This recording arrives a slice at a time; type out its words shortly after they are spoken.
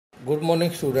Good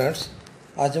morning students.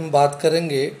 आज हम बात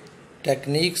करेंगे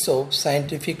टेक्निक्स ऑफ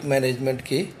साइंटिफिक मैनेजमेंट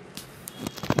की।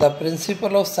 The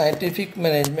principle of scientific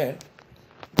management,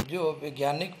 जो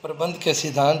वैज्ञानिक प्रबंध के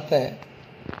सिद्धांत हैं,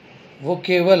 वो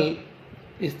केवल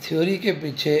इस थ्योरी के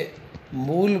पीछे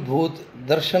मूलभूत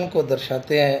दर्शन को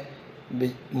दर्शाते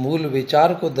हैं, मूल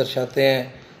विचार को दर्शाते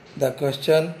हैं। द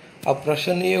क्वेश्चन, अब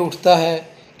प्रश्न ये उठता है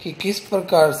कि किस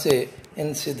प्रकार से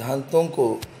इन सिद्धांतों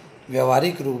को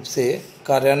व्यवहारिक रूप से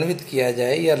कार्यान्वित किया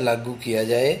जाए या लागू किया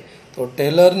जाए। तो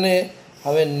टेलर ने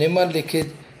हमें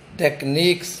निम्नलिखित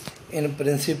techniques in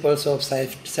principles of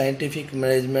scientific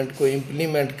management को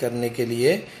इम्प्लीमेंट करने के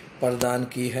लिए प्रदान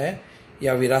की है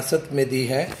या विरासत में दी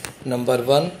है। Number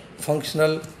 1,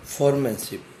 functional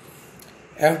foremanship.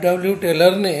 F.W.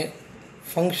 Taylor ने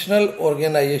फंक्शनल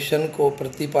ऑर्गेनाइजेशन को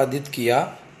प्रतिपादित किया।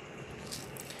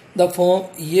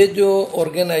 ये जो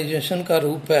ऑर्गेनाइजेशन का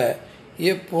रूप है,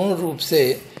 ये पूर्ण रूप से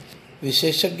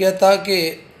विशेषज्ञता के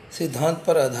सिद्धांत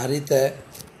पर आधारित है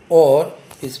और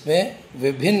इसमें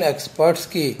विभिन्न एक्सपर्ट्स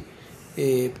की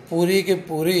पूरी के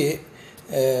पूरी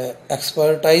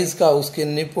एक्सपर्टाइज का, उसकी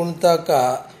निपुणता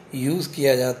का यूज़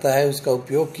किया जाता है, उसका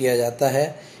उपयोग किया जाता है।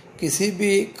 किसी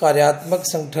भी कार्यात्मक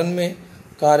संगठन में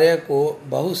कार्य को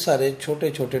बहुत सारे छोटे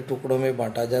छोटे टुकड़ों में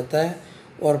बांटा जाता है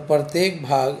और प्रत्येक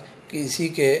भाग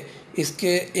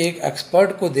इसके एक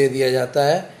एक्सपर्ट को दे दिया जाता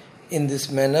है। इन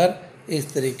दिस मैनर,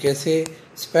 इस तरीके से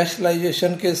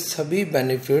स्पेशलाइजेशन के सभी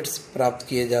बेनिफिट्स प्राप्त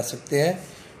किए जा सकते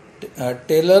हैं।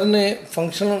 टेलर ने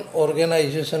फंक्शनल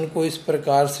ऑर्गेनाइजेशन को इस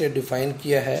प्रकार से डिफाइन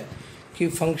किया है कि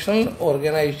फंक्शनल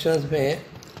ऑर्गेनाइजेशन में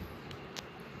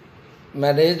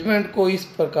मैनेजमेंट को इस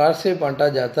प्रकार से बांटा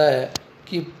जाता है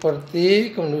कि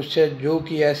प्रत्येक मनुष्य, जो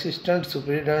कि असिस्टेंट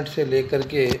सुपरिटेंडेंट से लेकर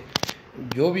के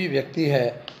जो भी व्यक्ति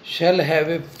है, shall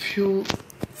have a few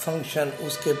function,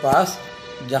 उसके पास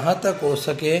जहाँ तक हो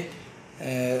सके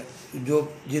जो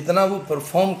जितना वो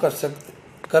परफॉर्म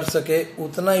कर सके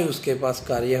उतना ही उसके पास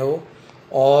कार्य हो।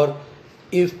 और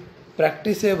इफ़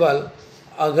प्रैक्टिसेबल,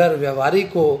 अगर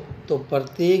व्यवहारिक हो, तो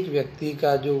प्रत्येक व्यक्ति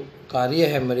का जो कार्य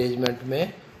है मैनेजमेंट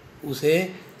में, उसे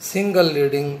सिंगल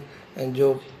लीडिंग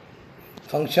जो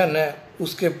फंक्शन है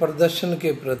उसके प्रदर्शन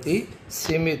के प्रति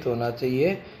सीमित होना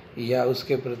चाहिए या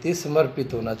उसके प्रति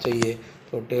समर्पित होना चाहिए।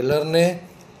 तो टेलर ने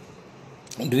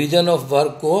डिवीजन ऑफ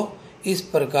वर्क को इस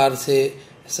प्रकार से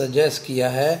सजेस्ट किया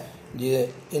है। ये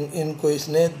इनको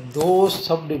इसने 2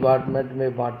 सब डिपार्टमेंट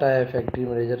में बांटा है फैक्ट्री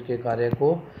मैनेजर के कार्य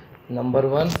को। नंबर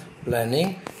 1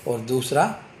 प्लानिंग और दूसरा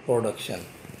प्रोडक्शन।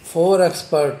 4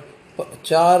 एक्सपर्ट,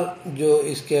 4 जो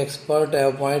इसके एक्सपर्ट है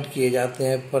अपॉइंट किए जाते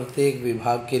हैं प्रत्येक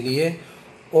विभाग के लिए।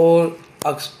 और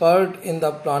expert in the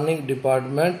planning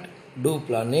department do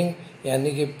planning,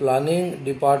 यानी कि प्लानिंग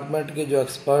डिपार्टमेंट के जो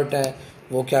एक्सपर्ट हैं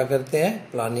वो क्या करते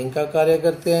हैं, प्लानिंग का कार्य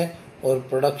करते हैं। और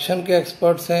प्रोडक्शन के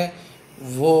एक्सपर्ट्स हैं,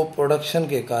 वो प्रोडक्शन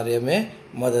के कार्य में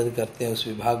मदद करते हैं उस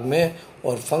विभाग में।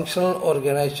 और फंक्शनल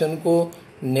ऑर्गेनाइजेशन को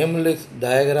निम्नलिखित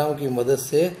डायग्राम की मदद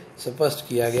से स्पष्ट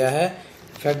किया गया है।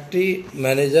 फैक्ट्री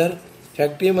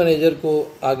मैनेजर को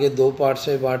आगे 2 पार्ट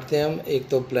में बांटते हैं हम, एक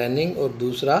तो प्लानिंग और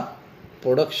दूसरा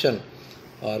प्रोडक्शन।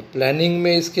 और प्लानिंग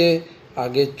में इसके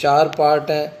आगे 4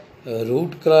 पार्ट हैं: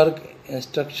 root clerk,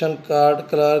 instruction card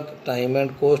clerk, time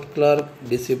and cost clerk,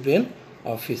 discipline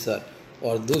officer.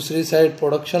 और दूसरी साइड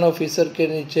प्रोडक्शन ऑफिसर के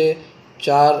नीचे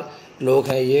 4 लोग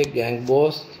हैं, ये gang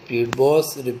boss, speed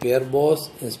boss, repair boss,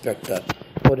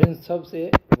 inspector. और इन सब से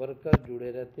वर्कर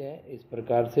जुड़े रहते हैं इस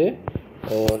प्रकार से।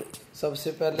 और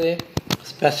सबसे पहले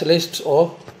specialist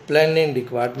of planning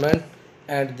department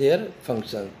and their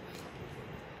function.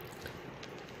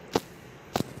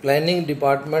 Planning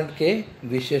department के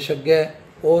विशेषज्ञ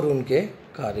और उनके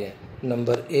कार्य।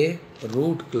 Number A,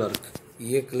 root clerk.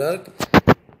 ये क्लर्क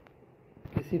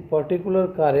किसी पर्टिकुलर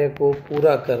कार्य को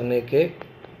पूरा करने के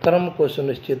क्रम को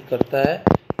सुनिश्चित करता है।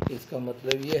 इसका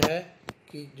मतलब ये है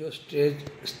कि जो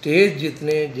स्टेज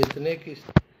जितने की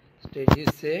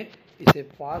स्टेजेस से इसे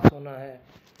पास होना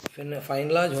है,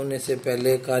 फाइनलाइज होने से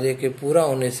पहले, कार्य के पूरा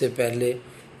होने से पहले,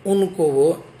 उनको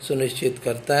वो सुनिश्चित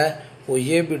करता है। वो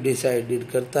ये भी डिसाइडेड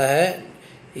करता है,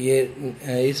 ये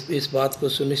इस बात को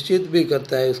सुनिश्चित भी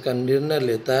करता है, उसका निर्णय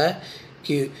लेता है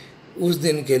कि उस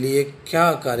दिन के लिए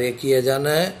क्या कार्य किया जाना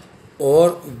है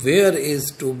और where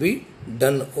is to be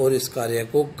done, और इस कार्य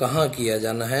को कहाँ किया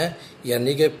जाना है,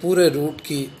 यानी कि पूरे रूट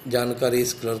की जानकारी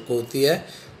इस क्लर्क को होती है।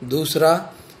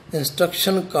 दूसरा,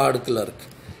 इंस्ट्रक्शन कार्ड क्लर्क।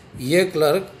 ये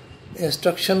क्लर्क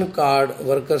इंस्ट्रक्शन कार्ड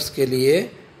वर्कर्स के लिए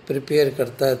प्रिपेयर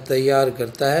करता है, तैयार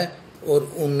करता है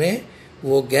और उन्हें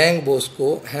वो गैंग बॉस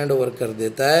को हैंड ओवर कर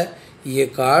देता है। ये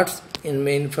कार्ड्स,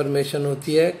 इनमें इंफॉर्मेशन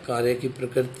होती है कार्य की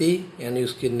प्रकृति, यानी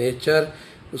उसकी नेचर,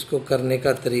 उसको करने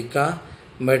का तरीका,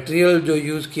 मटेरियल जो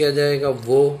यूज़ किया जाएगा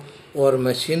वो, और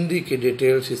मशीनरी की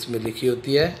डिटेल्स इसमें लिखी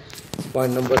होती है।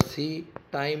 Point number C,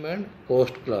 time and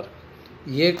cost clerk.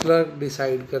 ये क्लर्क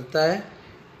डिसाइड करता है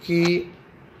कि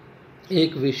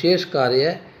एक विशेष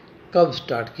कार्य कब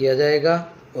स्टार्ट किया जाएगा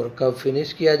और कब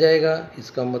फिनिश किया जाएगा।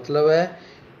 इसका मतलब है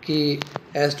कि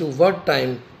एज टू व्हाट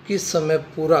टाइम, किस समय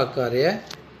पूरा कार्य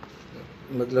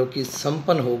मतलब कि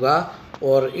संपन्न होगा।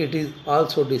 और इट इज़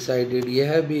आल्सो डिसाइडेड,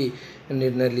 यह भी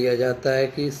निर्णय लिया जाता है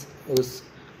कि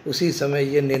उसी समय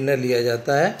ये निर्णय लिया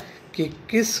जाता है कि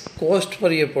किस कॉस्ट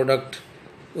पर ये प्रोडक्ट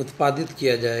उत्पादित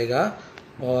किया जाएगा।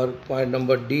 और point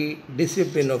number D,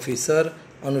 discipline officer,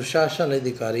 अनुशासन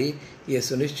अधिकारी, ये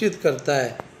सुनिश्चित करता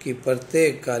है कि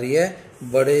प्रत्येक कार्य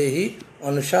बड़े ही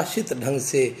अनुशासित ढंग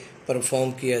से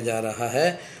परफॉर्म किया जा रहा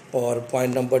है। और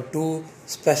पॉइंट नंबर टू,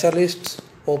 स्पेशलिस्ट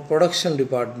और प्रोडक्शन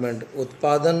डिपार्टमेंट,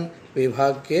 उत्पादन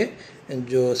विभाग के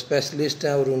जो स्पेशलिस्ट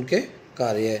हैं और उनके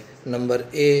कार्य। Number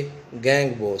A,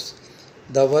 gang boss,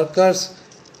 the workers,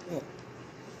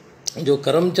 जो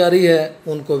कर्मचारी है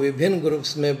उनको विभिन्न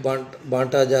ग्रुप्स में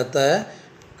बांटा जाता है।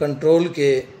 कंट्रोल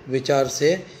के विचार से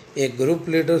एक ग्रुप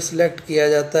लीडर सिलेक्ट किया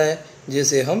जाता है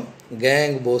जिसे हम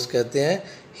गैंग बॉस कहते हैं।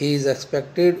 ही इज़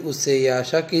एक्सपेक्टेड, उससे ये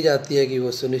आशा की जाती है कि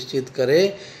वो सुनिश्चित करे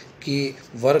कि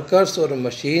वर्कर्स और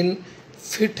मशीन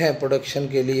फिट हैं प्रोडक्शन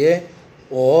के लिए,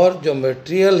 और जो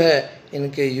मटेरियल है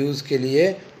इनके यूज़ के लिए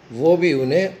वो भी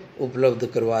उन्हें उपलब्ध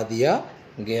करवा दिया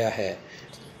गया है।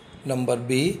 Number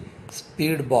B,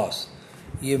 speed boss.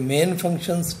 ये मेन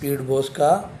फंक्शन स्पीड बॉस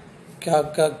का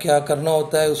क्या करना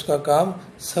होता है, उसका काम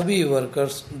सभी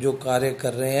वर्कर्स जो कार्य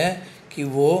कर रहे हैं कि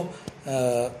वो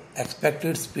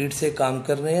एक्सपेक्टेड स्पीड से काम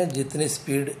कर रहे हैं, जितनी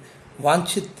स्पीड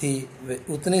वांछित थी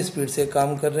उतनी स्पीड से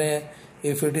काम कर रहे हैं।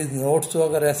 If it is not so,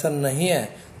 अगर ऐसा नहीं है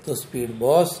तो स्पीड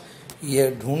बॉस ये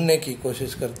ढूंढने की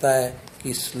कोशिश करता है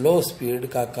कि स्लो स्पीड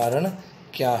का कारण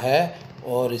क्या है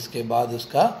और इसके बाद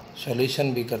उसका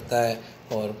सॉल्यूशन भी करता है।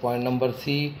 और point number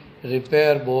C,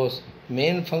 repair boss.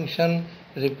 Main function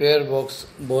repair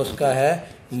boss का है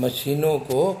मशीनों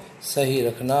को सही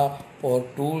रखना और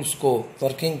टूल्स को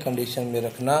वर्किंग कंडीशन में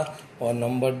रखना। और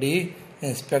नंबर डी,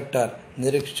 इंस्पेक्टर,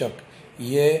 निरीक्षक।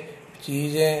 ये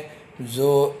चीज़ें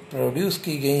जो प्रोड्यूस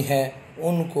की गई हैं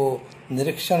उनको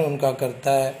निरीक्षण उनका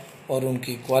करता है और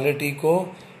उनकी क्वालिटी को,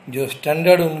 जो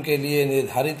स्टैंडर्ड उनके लिए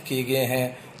निर्धारित किए गए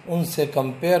हैं, उनसे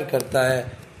कंपेयर करता है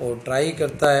और ट्राई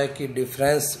करता है कि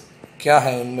डिफरेंस क्या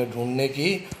है उनमें ढूंढने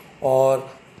की। और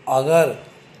अगर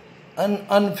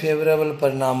अनफेवरेबल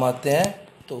परिणाम आते हैं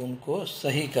तो उनको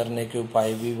सही करने के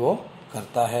उपाय भी वो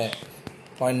करता है।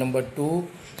 Point number two,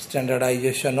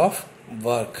 standardisation of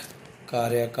work.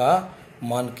 कार्य का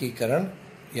मानकीकरण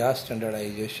या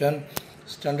स्टैंडर्डाइजेशन।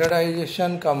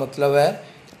 स्टैंडर्डाइजेशन का मतलब है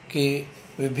कि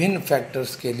विभिन्न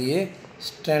फैक्टर्स के लिए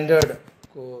स्टैंडर्ड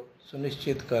को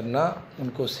सुनिश्चित करना,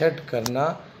 उनको सेट करना,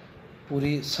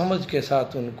 पूरी समझ के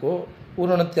साथ उनको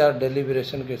पूर्णतया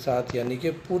डेलिब्रेशन के साथ, यानी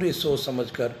कि पूरी सोच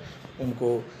समझकर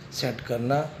उनको सेट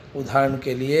करना। उदाहरण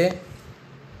के लिए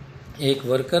एक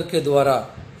वर्कर के द्वारा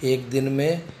एक दिन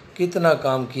में कितना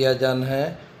काम किया जाना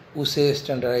है उसे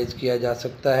स्टैंडर्डाइज किया जा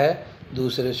सकता है।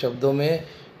 दूसरे शब्दों में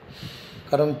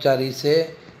कर्मचारी से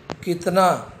कितना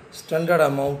स्टैंडर्ड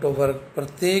अमाउंट ऑफ वर्क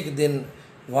प्रत्येक दिन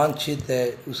वांछित है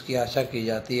उसकी आशा की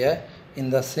जाती है। इन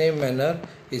द सेम मैनर,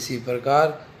 इसी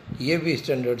प्रकार ये भी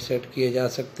स्टैंडर्ड सेट किए जा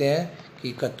सकते हैं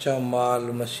कि कच्चा माल,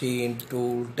 मशीन,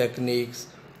 टूल, टेक्निक्स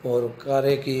और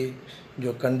कार्य की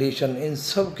जो कंडीशन, इन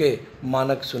सब के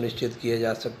मानक सुनिश्चित किए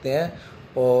जा सकते हैं।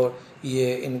 और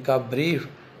ये इनका ब्रीफ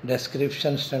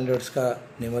डिस्क्रिप्शन स्टैंडर्ड्स का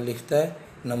निम्नलिखित है।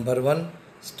 Number 1,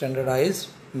 standardise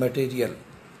material.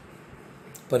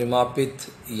 परिमापित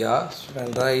या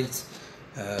स्टैंडर्डाइज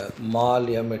माल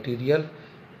या material.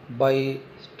 Bye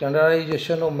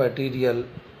standardisation of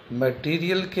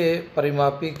material के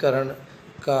परिमापीकरण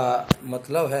का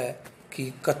मतलब है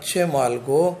कि कच्चे माल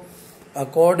को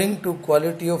according to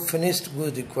quality of finished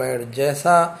goods required,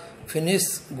 जैसा फिनिश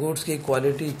गुड्स की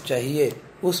क्वालिटी चाहिए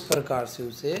उस प्रकार से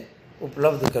उसे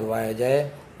उपलब्ध करवाया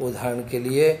जाए। उदाहरण के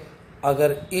लिए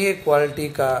अगर ए क्वालिटी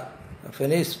का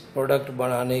फिनिश प्रोडक्ट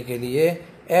बनाने के लिए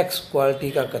एक्स क्वालिटी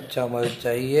का कच्चा माल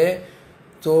चाहिए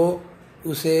तो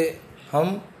उसे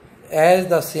हम as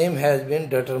the same has been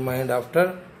determined after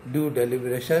due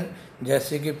deliberation,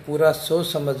 जैसे कि पूरा सोच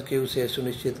समझ के उसे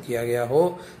सुनिश्चित किया गया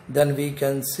हो, देन वी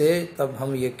कैन से, तब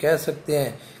हम ये कह सकते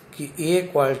हैं कि ए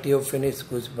क्वालिटी ऑफ फिनिश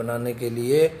गुड्स बनाने के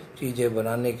लिए, चीज़ें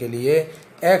बनाने के लिए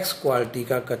एक्स क्वालिटी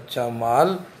का कच्चा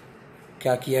माल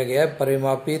क्या किया गया है,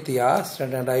 परिमापित या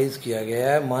स्टैंडर्डाइज किया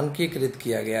गया है, मानकीकृत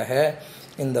किया गया है।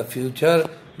 इन द फ्यूचर,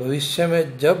 भविष्य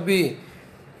में जब भी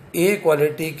ए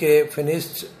क्वालिटी के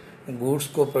फिनिश्ड गुड्स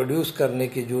को प्रोड्यूस करने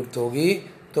की ज़रूरत होगी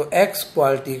तो एक्स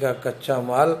क्वालिटी का कच्चा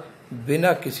माल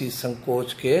बिना किसी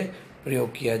संकोच के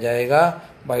प्रयोग किया जाएगा।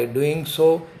 बाय डूइंग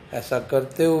सो, ऐसा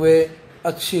करते हुए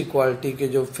अच्छी क्वालिटी के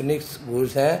जो फिनिश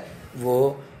गुड्स हैं वो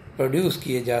प्रोड्यूस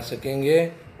किए जा सकेंगे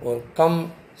और कम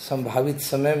संभावित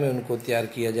समय में उनको तैयार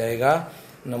किया जाएगा।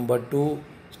 Number 2,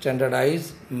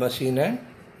 standardise machine and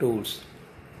tools.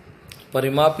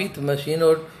 परिमापित machine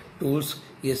और टूल्स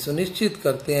ये सुनिश्चित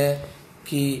करते हैं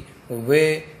कि वे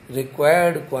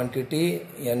रिक्वायर्ड क्वांटिटी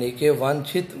यानी कि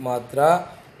वांछित मात्रा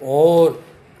और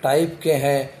टाइप के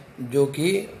हैं जो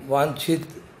कि वांछित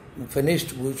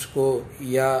फिनिश्ड गुड्स को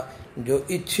या जो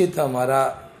इच्छित हमारा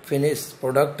फिनिश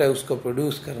प्रोडक्ट है उसको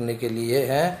प्रोड्यूस करने के लिए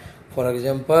है। For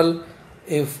example,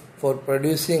 if for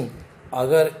producing,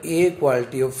 अगर ए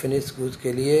क्वालिटी ऑफ फिनिश गुड्स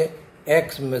के लिए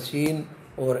एक्स मशीन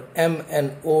और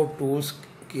MNO टूल्स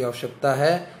की आवश्यकता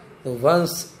है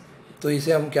तो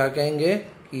इसे हम क्या कहेंगे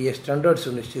कि ये स्टैंडर्ड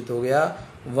सुनिश्चित हो गया।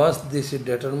 वंस दिस इज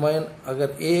डिटरमाइन,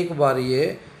 अगर एक बार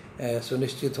ये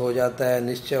सुनिश्चित हो जाता है,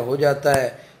 निश्चय हो जाता है,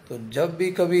 तो जब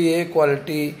भी कभी ये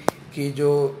क्वालिटी की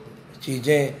जो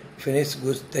चीज़ें फिनिश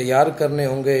गुड्स तैयार करने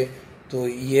होंगे तो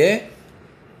ये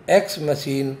एक्स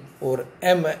मशीन और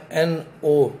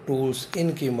MNO टूल्स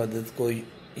इनकी मदद को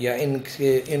या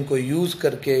इनको यूज़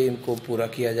करके इनको पूरा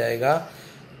किया जाएगा।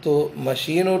 तो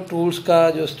मशीन और टूल्स का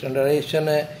जो स्टैंडर्डाइजेशन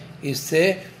है, इससे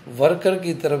वर्कर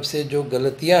की तरफ से जो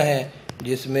गलतियां हैं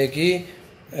जिसमें कि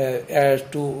एज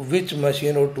टू विच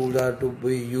मशीन और tool are to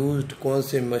be used, कौन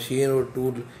से मशीन और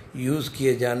टूल यूज़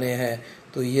किए जाने हैं,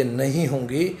 तो ये नहीं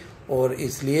होंगी और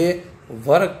इसलिए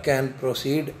work can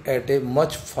proceed eight a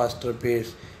much faster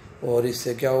pace और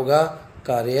इससे क्या होगा,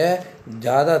 कार्य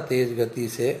ज़्यादा तेज़ गति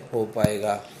से हो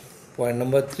पाएगा। Point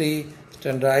number 3,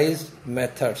 standardise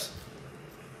methods.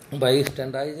 By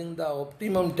standardising the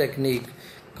optimum technique,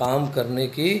 काम करने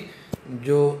की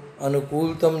जो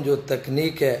अनुकूलतम जो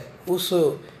तकनीक है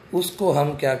उसको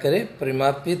हम क्या करें,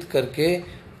 परिमापित करके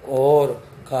और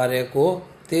कार्य को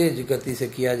तेज गति से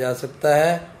किया जा सकता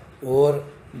है और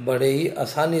बड़े ही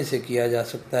आसानी से किया जा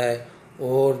सकता है।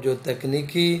 और जो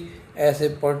तकनीकी ऐसे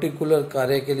पर्टिकुलर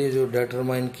कार्य के लिए जो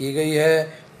डिटरमाइन की गई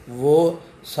है वो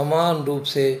समान रूप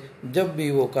से जब भी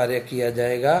वो कार्य किया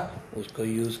जाएगा उसको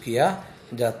यूज़ किया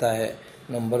जाता है।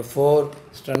 Number 4,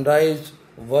 standardise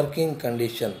working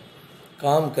condition.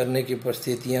 काम करने की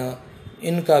परिस्थितियाँ,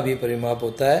 इनका भी परिमाप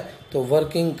होता है। तो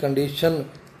वर्किंग कंडीशन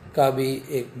का भी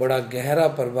एक बड़ा गहरा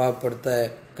प्रभाव पड़ता है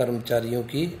कर्मचारियों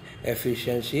की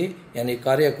एफिशिएंसी यानी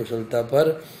कार्यकुशलता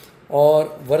पर।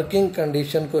 और वर्किंग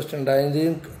कंडीशन को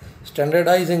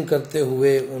स्टैंडर्डाइजिंग करते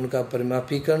हुए, उनका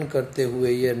परिमापीकरण करते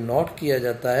हुए ये नोट किया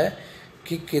जाता है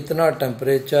कि कितना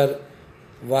टेम्परेचर,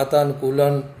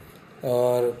 वातानुकूलन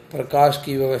और प्रकाश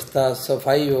की व्यवस्था,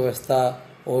 सफाई व्यवस्था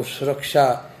और सुरक्षा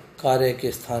कार्य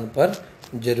के स्थान पर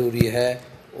जरूरी है।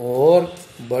 और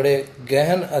बड़े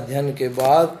गहन अध्ययन के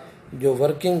बाद जो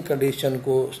वर्किंग कंडीशन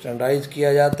को स्टैंडर्डाइज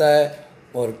किया जाता है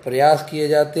और प्रयास किए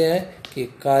जाते हैं कि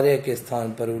कार्य के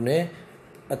स्थान पर उन्हें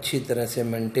अच्छी तरह से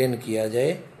मेंटेन किया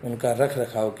जाए, उनका रख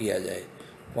रखाव किया जाए।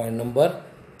 पॉइंट नंबर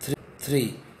 3,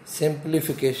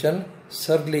 सिंप्लीफिकेशन,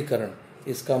 सरलीकरण।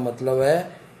 इसका मतलब है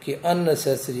कि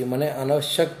अननेसेसरी माने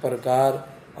अनावश्यक प्रकार,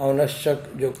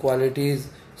 अनावश्यक जो क्वालिटीज़,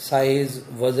 साइज,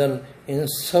 वज़न, इन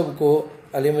सब को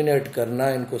एलिमिनेट करना,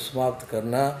 इनको समाप्त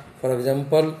करना। फॉर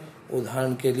एग्जांपल,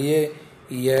 उदाहरण के लिए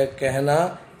यह कहना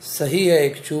सही है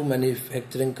एक शू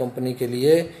मैन्युफैक्चरिंग कंपनी के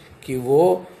लिए कि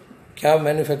वो क्या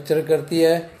मैन्युफैक्चर करती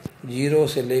है, 0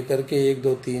 से लेकर के 1,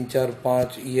 2, 3, 4,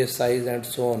 5 ये size and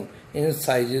so on, in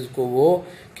sizes को वो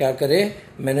क्या करे,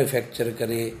 मैन्युफैक्चर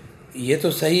करे। ये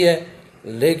तो सही है,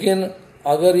 लेकिन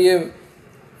अगर ये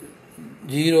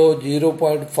 0,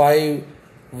 0.5,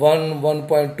 1,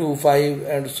 1.25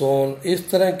 एंड सो ऑन इस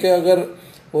तरह के अगर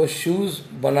वो शूज़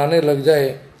बनाने लग जाए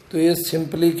तो ये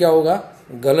सिंपली क्या होगा,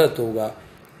 गलत होगा।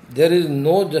 देयर इज़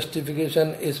नो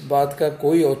जस्टिफिकेशन, इस बात का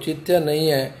कोई औचित्य नहीं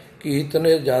है कि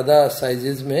इतने ज़्यादा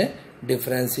साइजेस में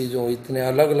डिफरेंसेस हों, इतने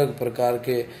अलग अलग प्रकार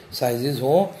के साइजेस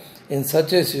हों। इन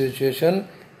सच ए सिचुएशन,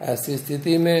 ऐसी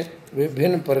स्थिति में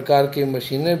विभिन्न प्रकार की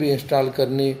मशीनें भी इंस्टॉल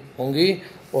करनी होंगी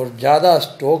और ज़्यादा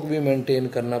स्टॉक भी मेंटेन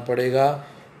करना पड़ेगा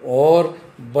और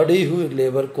बढ़ी हुई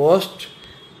लेबर कॉस्ट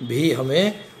भी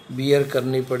हमें बियर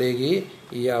करनी पड़ेगी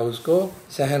या उसको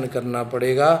सहन करना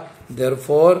पड़ेगा।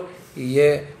 देयरफॉर ये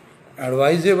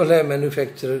एडवाइजेबल है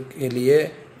मैन्युफैक्चरर के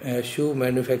लिए, शू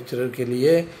मैन्युफैक्चरर के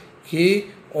लिए कि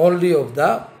only of the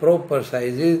proper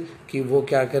sizes, कि वो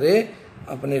क्या करे,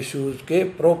 अपने शूज़ के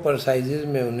प्रॉपर साइजेज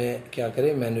में उन्हें क्या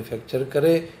करे, मैन्युफैक्चर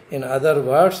करे। In other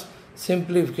words,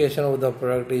 simplification of the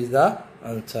product is the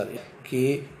answer,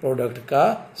 कि प्रोडक्ट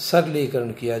का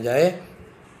सरलीकरण किया जाए।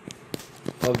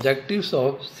 ऑब्जेक्टिव्स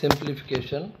ऑफ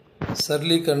सिंप्लीफिकेशन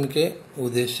सरलीकरण के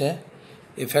उद्देश्य हैं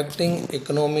affecting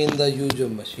economy in the use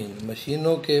of machine,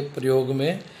 मशीनों के प्रयोग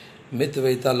में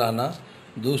मितव्ययिता लाना।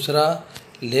 दूसरा,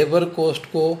 लेबर कॉस्ट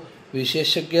को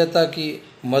विशेषज्ञता की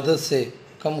मदद से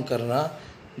कम करना।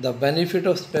 द बेनिफिट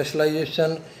ऑफ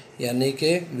स्पेशलाइजेशन, यानी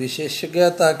कि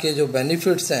विशेषज्ञता के जो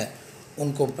बेनिफिट्स हैं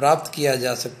उनको प्राप्त किया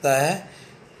जा सकता है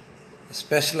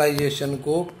स्पेशलाइजेशन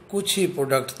को कुछ ही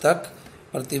प्रोडक्ट तक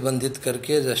प्रतिबंधित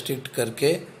करके, रेस्ट्रिक्ट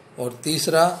करके। और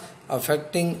तीसरा,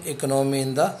 affecting economy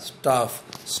in the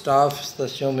staff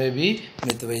सदस्यों में भी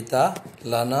मितव्ययिता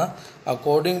लाना।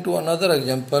 अकॉर्डिंग टू अनदर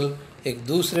एग्जाम्पल, एक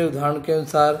दूसरे उदाहरण के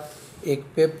अनुसार, एक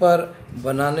पेपर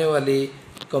बनाने वाली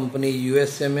कंपनी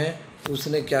यूएसए में,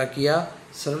 उसने क्या किया,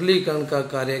 सरलीकरण का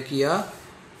कार्य किया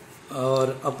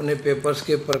और अपने पेपर्स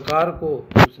के प्रकार को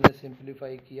उसने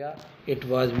सिंप्लीफाई किया। It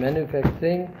was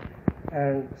manufacturing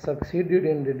and succeeded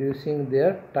in reducing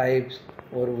there types,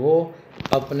 और वो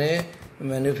अपने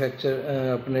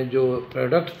अपने जो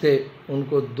प्रोडक्ट थे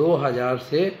उनको 2000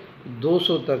 से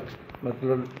 200 तक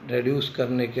मतलब रिड्यूस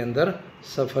करने के अंदर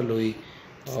सफल हुई।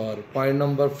 और point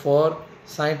number 4,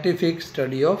 scientific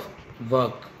study of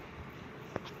work,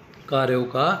 कार्यों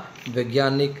का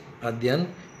वैज्ञानिक अध्ययन।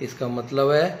 इसका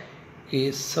मतलब है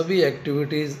कि सभी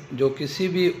एक्टिविटीज़ जो किसी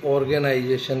भी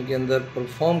ऑर्गेनाइजेशन के अंदर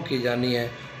परफॉर्म की जानी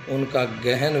है उनका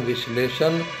गहन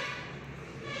विश्लेषण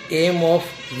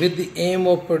with the aim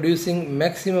of producing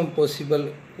maximum possible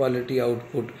quality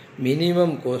output,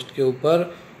 minimum cost के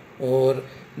ऊपर, और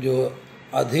जो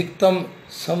अधिकतम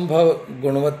संभव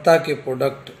गुणवत्ता के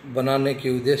प्रोडक्ट बनाने के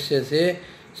उद्देश्य से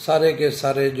सारे के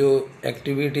सारे जो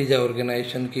एक्टिविटीज़ है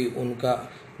ऑर्गेनाइजेशन की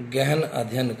उनका गहन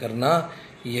अध्ययन करना,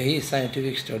 यही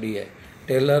साइंटिफिक स्टडी है।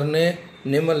 टेलर ने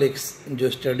निम्नलिखित जो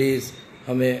स्टडीज़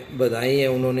हमें बताई हैं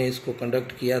उन्होंने इसको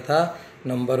कंडक्ट किया था।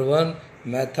 नंबर 1,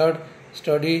 मेथड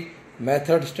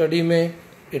स्टडी में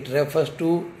इट रेफर्स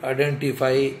टू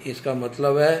आइडेंटिफाई, इसका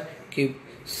मतलब है कि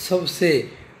सबसे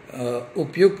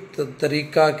उपयुक्त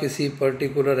तरीका किसी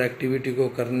पर्टिकुलर एक्टिविटी को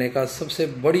करने का सबसे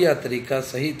बढ़िया तरीका,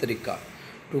 सही तरीका।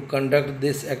 टू कंडक्ट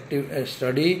दिस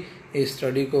स्टडी, इस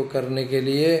स्टडी को करने के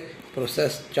लिए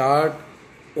प्रोसेस चार्ट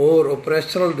और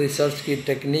ऑपरेशनल रिसर्च की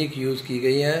टेक्निक यूज़ की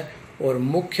गई है। और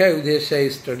मुख्य उद्देश्य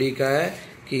इस स्टडी का है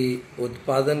कि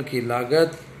उत्पादन की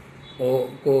लागत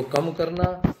को कम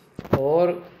करना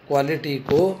और क्वालिटी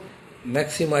को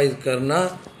मैक्सिमाइज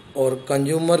करना और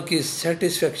कंज्यूमर की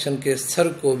सेटिस्फेक्शन के स्तर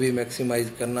को भी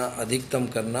मैक्सिमाइज करना, अधिकतम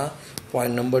करना।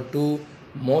 पॉइंट नंबर 2,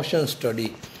 मोशन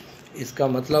स्टडी, इसका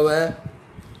मतलब है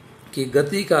कि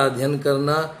गति का अध्ययन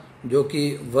करना जो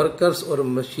कि वर्कर्स और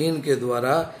मशीन के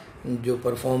द्वारा जो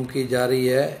परफॉर्म की जा रही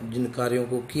है, जिन कार्यों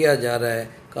को किया जा रहा है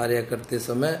कार्य करते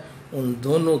समय, उन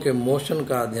दोनों के मोशन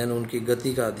का अध्ययन, उनकी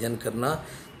गति का अध्ययन करना।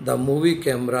 द मूवी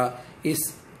कैमरा,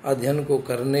 इस अध्ययन को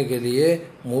करने के लिए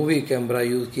मूवी कैमरा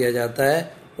यूज़ किया जाता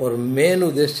है। और मेन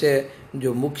उद्देश्य,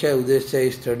 जो मुख्य उद्देश्य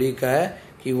इस स्टडी का है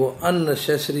कि वो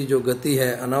अननेसेसरी जो गति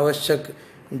है, अनावश्यक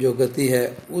जो गति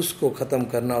है, उसको ख़त्म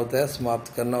करना होता है,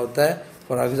 समाप्त करना होता है।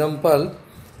 फॉर एग्जांपल,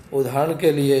 उदाहरण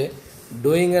के लिए,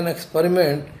 डूइंग एन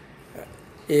एक्सपेरिमेंट,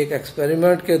 एक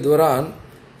एक्सपेरिमेंट के दौरान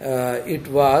इट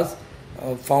वाज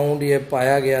फाउंड, ये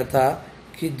पाया गया था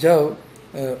कि जब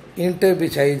ईंटें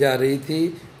बिछाई जा रही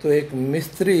थी तो एक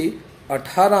मिस्त्री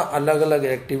 18 अलग अलग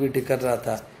एक्टिविटी कर रहा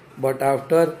था, बट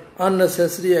आफ्टर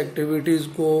अननेसेसरी एक्टिविटीज़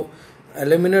को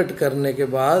एलिमिनेट करने के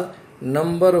बाद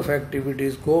नंबर ऑफ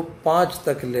एक्टिविटीज़ को 5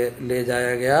 तक ले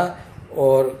जाया गया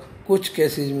और कुछ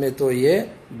केसेस में तो ये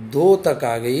 2 तक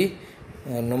आ गई।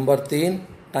 नंबर 3,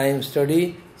 टाइम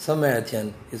स्टडी, समय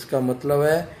अध्ययन। इसका मतलब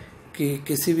है कि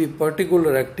किसी भी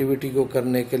पर्टिकुलर एक्टिविटी को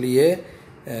करने के लिए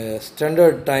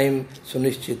स्टैंडर्ड टाइम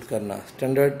सुनिश्चित करना।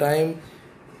 स्टैंडर्ड टाइम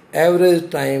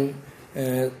एवरेज टाइम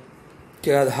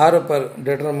के आधार पर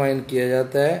डिटरमाइन किया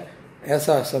जाता है,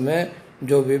 ऐसा समय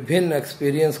जो विभिन्न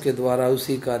एक्सपीरियंस के द्वारा,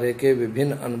 उसी कार्य के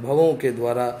विभिन्न अनुभवों के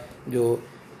द्वारा जो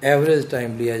एवरेज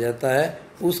टाइम लिया जाता है,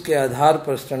 उसके आधार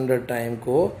पर स्टैंडर्ड टाइम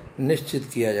को निश्चित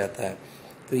किया जाता है।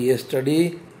 तो ये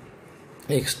स्टडी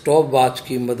एक स्टॉप वॉच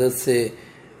की मदद से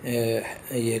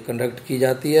ये कंडक्ट की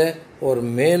जाती है। और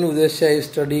मेन उद्देश्य है इस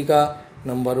स्टडी का,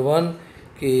 नंबर 1,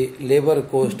 कि लेबर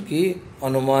कॉस्ट की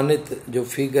अनुमानित जो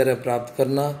फिगर है प्राप्त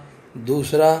करना।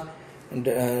 दूसरा,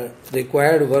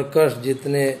 रिक्वायर्ड वर्कर्स,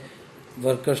 जितने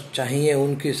वर्कर्स चाहिए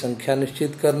उनकी संख्या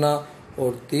निश्चित करना।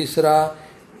 और तीसरा,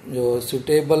 जो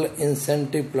सुटेबल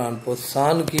इंसेंटिव प्लान,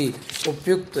 प्रोत्साहन की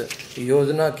उपयुक्त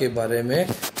योजना के बारे में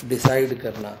डिसाइड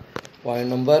करना। पॉइंट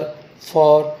नंबर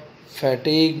 4,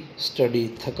 फैटीग स्टडी,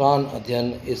 थकान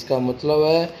अध्ययन। इसका मतलब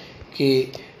है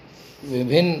कि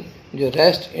विभिन्न जो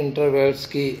रेस्ट इंटरवल्स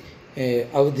की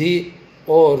अवधि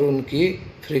और उनकी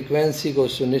फ्रीक्वेंसी को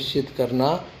सुनिश्चित करना,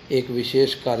 एक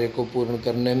विशेष कार्य को पूर्ण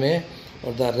करने में,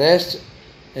 और the rest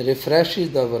refreshes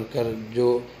the worker,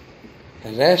 जो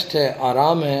रेस्ट है,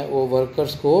 आराम है, वो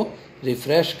वर्कर्स को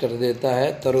रिफ़्रेश कर देता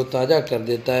है, तरोताज़ा कर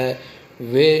देता है,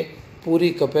 वे पूरी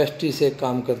कैपेसिटी से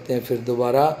काम करते हैं फिर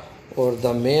दोबारा। और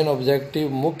द मेन ऑब्जेक्टिव,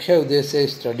 मुख्य उद्देश्य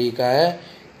स्टडी का है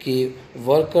कि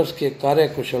वर्कर्स के कार्य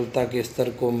कुशलता के स्तर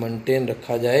को मेंटेन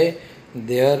रखा जाए।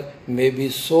 There may be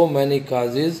so many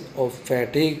causes of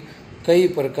fatigue, कई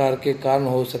प्रकार के कारण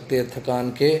हो सकते हैं थकान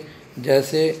के,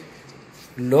 जैसे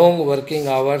लॉन्ग वर्किंग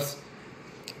आवर्स,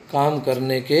 काम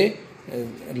करने के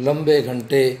लंबे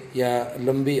घंटे या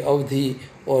लंबी अवधि,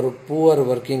 और पुअर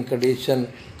वर्किंग कंडीशन,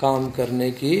 काम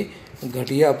करने की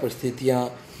घटिया परिस्थितियाँ,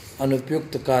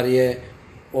 अनुपयुक्त कार्य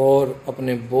और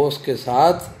अपने बॉस के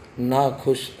साथ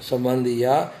नाखुश संबंध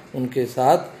या उनके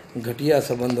साथ घटिया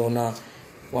संबंध होना।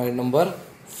 Point number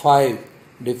 5,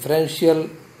 differential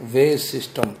wage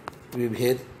system,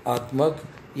 विभेदात्मक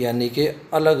यानी कि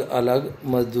अलग अलग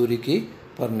मजदूरी की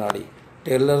प्रणाली।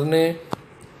 टेलर ने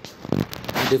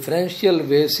डिफरेंशियल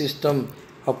वेज सिस्टम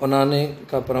अपनाने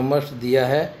का परामर्श दिया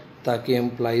है ताकि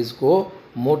एम्प्लॉइज़ को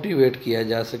मोटिवेट किया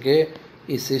जा सके।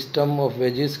 इस सिस्टम ऑफ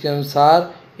वेजेस के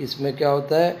अनुसार इसमें क्या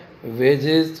होता है,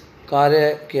 वेजेस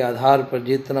कार्य के आधार पर,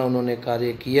 जितना उन्होंने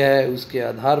कार्य किया है उसके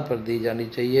आधार पर दी जानी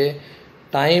चाहिए।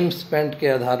 टाइम स्पेंट के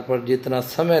आधार पर, जितना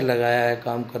समय लगाया है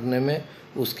काम करने में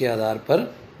उसके आधार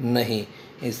पर नहीं।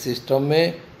 इस सिस्टम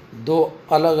में 2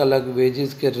 अलग अलग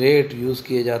वेजेस के रेट यूज़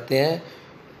किए जाते हैं।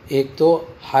 एक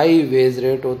तो हाई वेज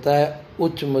रेट होता है,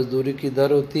 उच्च मजदूरी की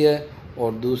दर होती है,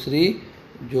 और दूसरी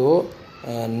जो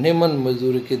निम्न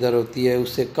मजदूरी की दर होती है,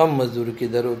 उससे कम मजदूरी की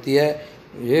दर होती है।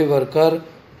 ये वर्कर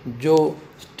जो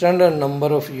स्टैंडर्ड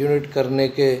नंबर ऑफ यूनिट करने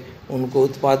के, उनको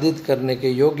उत्पादित करने के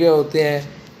योग्य होते हैं,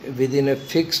 विद इन ए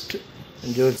फिक्स्ड,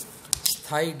 जो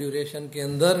स्थायी ड्यूरेशन के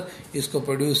अंदर इसको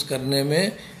प्रोड्यूस करने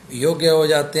में योग्य हो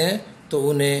जाते हैं, तो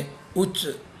उन्हें उच्च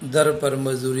दर पर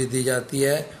मजदूरी दी जाती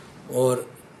है। और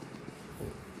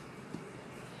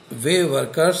वे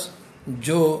वर्कर्स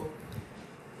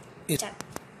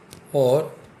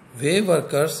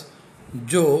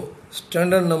जो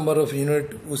स्टैंडर्ड नंबर ऑफ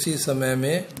यूनिट उसी समय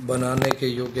में बनाने के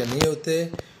योग्य नहीं होते,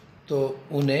 तो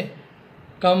उन्हें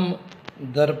कम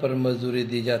दर पर मजदूरी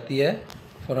दी जाती है।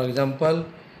 For example,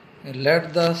 let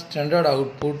the standard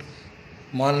output,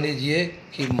 मान लीजिए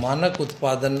कि मानक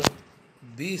उत्पादन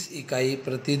 20 इकाई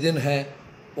प्रतिदिन है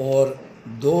और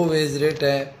 2 वेज रेट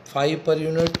है, 5 पर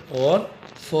यूनिट और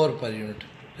 4 पर यूनिट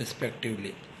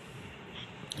रिस्पेक्टिवली।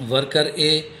 वर्कर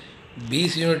ए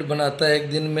 20 यूनिट बनाता है एक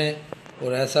दिन में,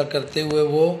 और ऐसा करते हुए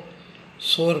वो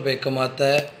 100 रुपये कमाता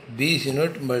है। 20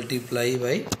 यूनिट मल्टीप्लाई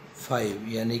बाई 5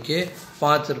 यानी कि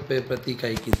 5 रुपये प्रति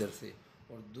इकाई की दर से।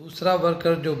 और दूसरा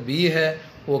वर्कर जो बी है,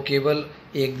 वो केवल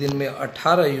एक दिन में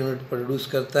 18 यूनिट प्रोड्यूस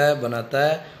करता है, बनाता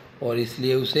है, और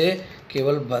इसलिए उसे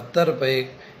केवल 72 रुपये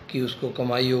की उसको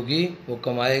कमाई होगी। वो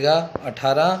कमाएगा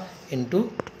 18 ×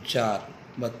 4,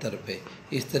 72 रुपये।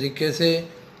 इस तरीके से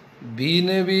बी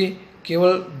ने भी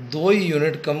केवल 2 ही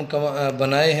यूनिट कम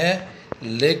बनाए हैं,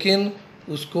 लेकिन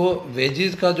उसको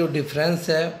वेजेस का जो डिफरेंस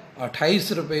है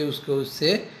 28 रुपये उसको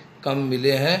उससे कम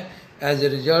मिले हैं। एज ए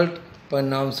रिजल्ट,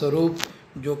 परिणाम स्वरूप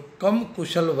जो कम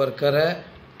कुशल वर्कर है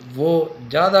वो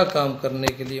ज़्यादा काम करने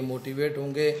के लिए मोटिवेट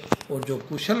होंगे, और जो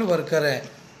कुशल वर्कर है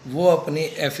वो अपनी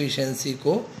एफिशिएंसी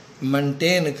को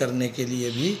मेंटेन करने के लिए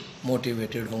भी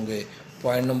मोटिवेटेड होंगे।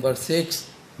 पॉइंट नंबर 6,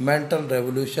 मेंटल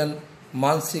रेवोल्यूशन,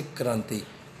 मानसिक क्रांति।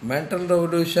 Mental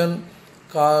revolution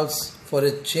calls for a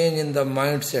change in the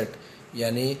mindset,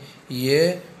 यानी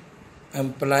ये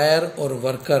एम्प्लॉयर और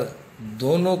वर्कर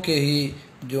दोनों के ही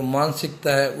जो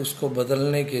मानसिकता है उसको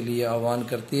बदलने के लिए आह्वान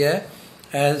करती है।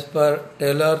 एज पर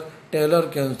टेलर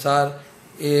के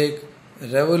अनुसार एक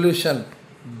रेवोल्यूशन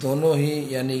दोनों ही,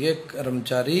 यानी कि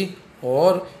कर्मचारी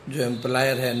और जो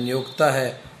एम्प्लॉयर है, नियोक्ता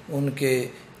है, उनके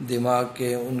दिमाग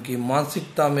के, उनकी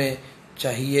मानसिकता में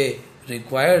चाहिए,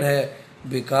 रिक्वायर्ड है,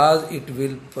 because it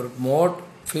will promote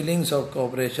feelings of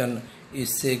cooperation,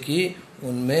 इससे कि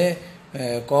उनमें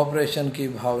कोऑपरेशन की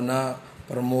भावना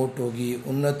प्रमोट होगी,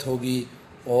 उन्नत होगी,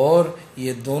 और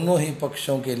ये दोनों ही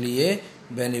पक्षों के लिए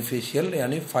बेनिफिशियल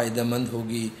यानी फ़ायदेमंद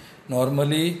होगी।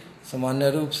 नॉर्मली, सामान्य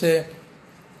रूप से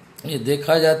ये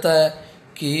देखा जाता है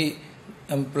कि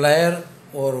एम्प्लॉयर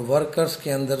और वर्कर्स के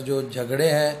अंदर जो झगड़े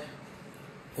हैं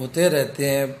होते रहते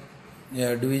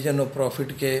हैं डिवीज़न ऑफ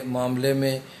प्रॉफिट के मामले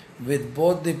में, with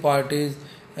both the parties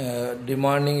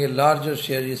demanding a larger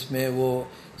share. इसमें वो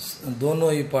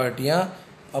दोनों ही पार्टियां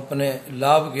अपने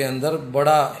लाभ के अंदर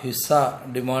बड़ा हिस्सा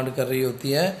डिमांड कर रही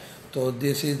होती हैं। तो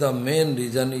this is the main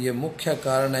reason, ये मुख्य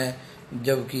कारण है,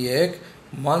 जबकि एक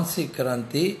मानसिक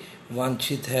क्रांति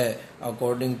वांछित है।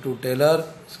 अकॉर्डिंग टू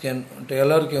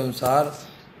टेलर के अनुसार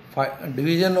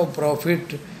डिवीजन ऑफ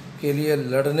प्रॉफिट के लिए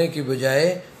लड़ने की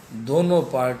बजाय दोनों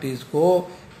पार्टीज़ को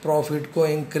प्रॉफिट को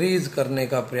इंक्रीज करने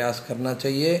का प्रयास करना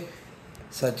चाहिए।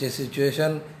 सच ए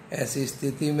सिचुएशन, ऐसी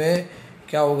स्थिति में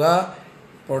क्या होगा,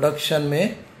 प्रोडक्शन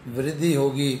में वृद्धि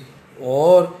होगी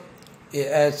और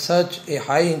as such A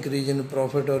high increase in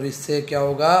profit, और इससे क्या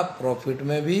होगा, प्रॉफिट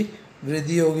में भी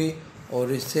वृद्धि होगी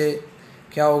और इससे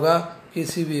क्या होगा,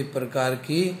 किसी भी प्रकार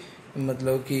की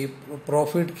मतलब कि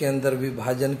प्रॉफिट के अंदर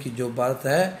विभाजन की जो बात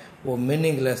है वो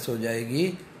मीनिंगलेस हो जाएगी,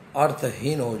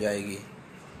 अर्थहीन हो जाएगी।